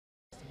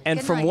And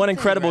Good from night, one too.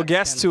 incredible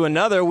guest to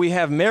another, we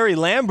have Mary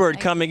Lambert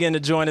coming in to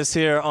join us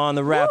here on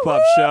the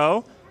wrap-up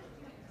show.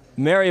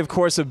 Mary, of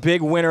course, a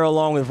big winner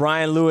along with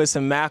Ryan Lewis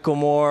and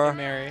Macklemore. Hey,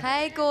 Mary.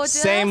 Hey, gorgeous.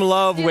 Same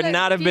Love You would look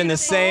not have been the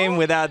beautiful. same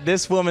without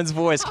this woman's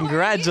voice.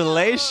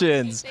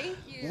 Congratulations. Thank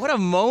you. What a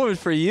moment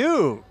for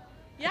you.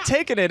 Yeah.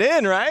 Taking it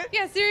in, right?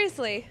 Yeah,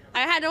 seriously.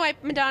 I had to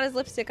wipe Madonna's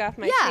lipstick off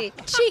my Yeah, cheek.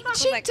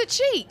 cheek like- to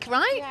cheek,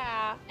 right?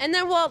 Yeah. And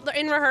then, well,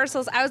 in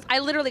rehearsals, I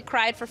literally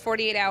cried for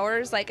 48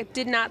 hours. Like, I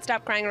did not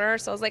stop crying in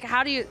rehearsals. Like,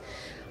 how do you?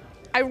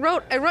 I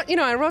wrote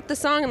the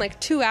song in like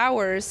 2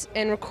 hours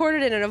and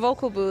recorded it in a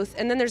vocal booth.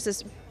 And then there's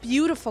this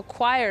beautiful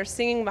choir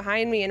singing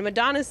behind me, and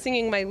Madonna's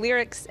singing my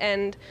lyrics,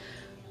 and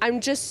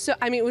I'm just so.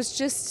 I mean, it was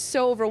just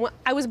so overwhelming.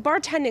 I was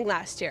bartending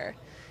last year.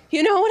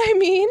 You know what I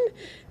mean?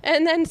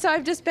 And then, so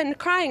I've just been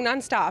crying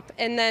nonstop.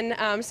 And then,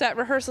 so at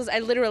rehearsals,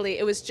 I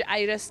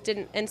just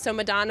didn't. And so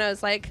Madonna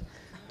was like,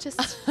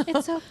 just,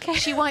 it's okay.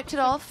 She wiped it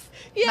off.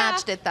 Yeah.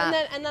 Madge did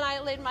that. And then I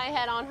laid my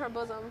head on her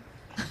bosom.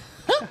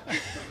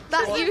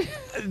 That's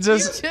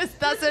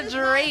a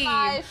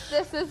dream.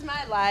 This is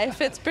my life.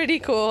 It's pretty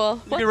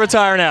cool. You can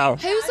retire now.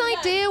 Whose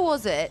idea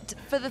was it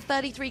for the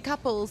 33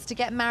 couples to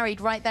get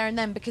married right there and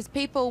then? Because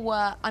people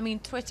were, I mean,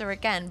 Twitter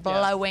again,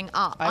 blowing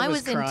up. I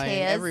was in crying.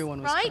 tears.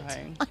 Everyone was right?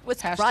 crying. I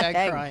was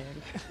Hashtag crying.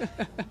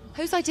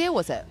 Whose idea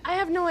was it? I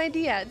have no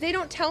idea. They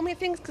don't tell me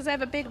things because I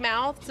have a big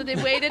mouth, so they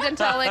waited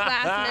until like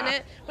last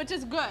minute, which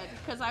is good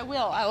because I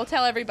will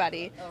tell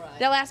everybody.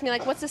 They'll ask me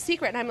like, "What's the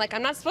secret?" And I'm like,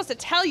 "I'm not supposed to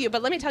tell you,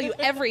 but let me tell you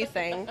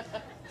everything."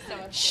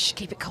 Shh,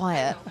 keep it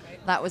quiet.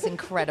 That was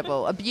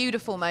incredible. A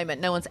beautiful moment.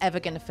 No one's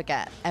ever going to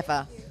forget,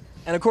 ever.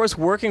 And of course,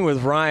 working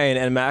with Ryan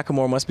and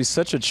Macklemore must be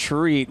such a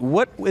treat.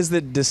 What is the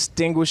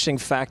distinguishing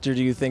factor,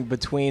 do you think,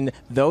 between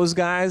those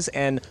guys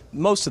and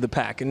most of the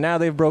pack? And now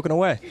they've broken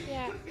away.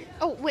 Yeah.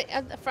 Oh wait,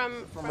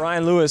 from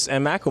Ryan Lewis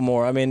and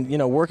Macklemore, I mean, you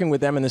know, working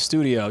with them in the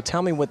studio,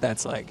 tell me what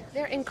that's like.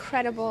 They're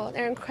incredible.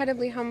 They're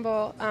incredibly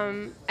humble.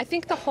 I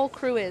think the whole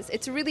crew is.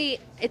 It's really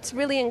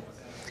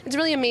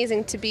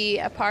amazing to be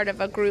a part of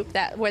a group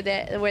where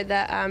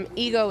the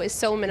ego is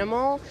so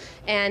minimal,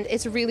 and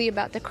it's really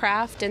about the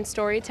craft and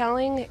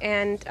storytelling.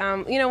 And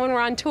you know, when we're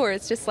on tour,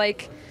 it's just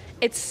like,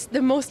 it's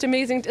the most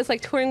amazing. It's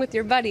like touring with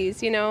your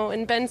buddies, you know.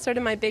 And Ben's sort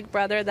of my big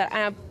brother that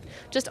I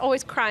just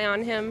always cry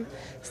on him.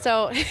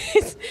 So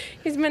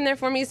he's been there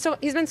for me. So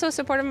he's been so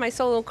supportive of my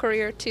solo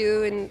career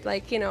too, and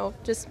like, you know,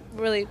 just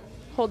really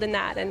holding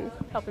that and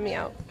helping me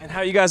out. And how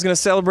are you guys going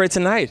to celebrate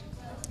tonight?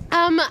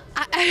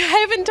 I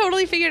haven't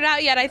totally figured it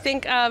out yet. I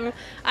think I'm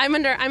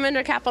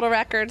under Capitol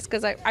Records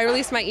because I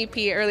released my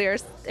EP earlier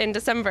in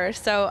December.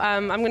 So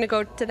I'm going to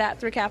go to that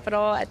through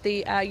Capitol at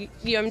the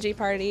UMG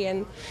party,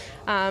 and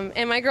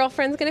my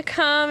girlfriend's going to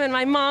come, and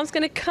my mom's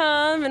going to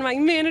come, and my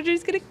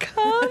manager's going to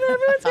come.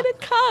 Everyone's going to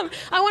come.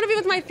 I want to be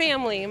with my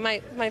family,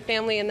 my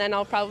family, and then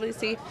I'll probably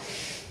see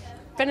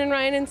Ben and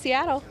Ryan in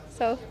Seattle.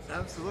 So.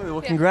 Absolutely.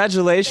 Well,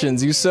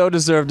 congratulations. You so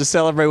deserve to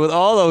celebrate with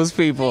all those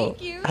people.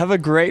 Thank you. Have a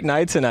great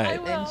night tonight.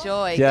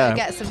 Enjoy. Yeah, Go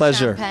get some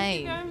pleasure.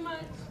 champagne. Thank you very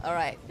much. All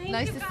right.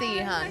 Nice to see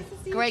you, hon.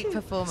 Great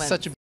performance.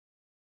 Such a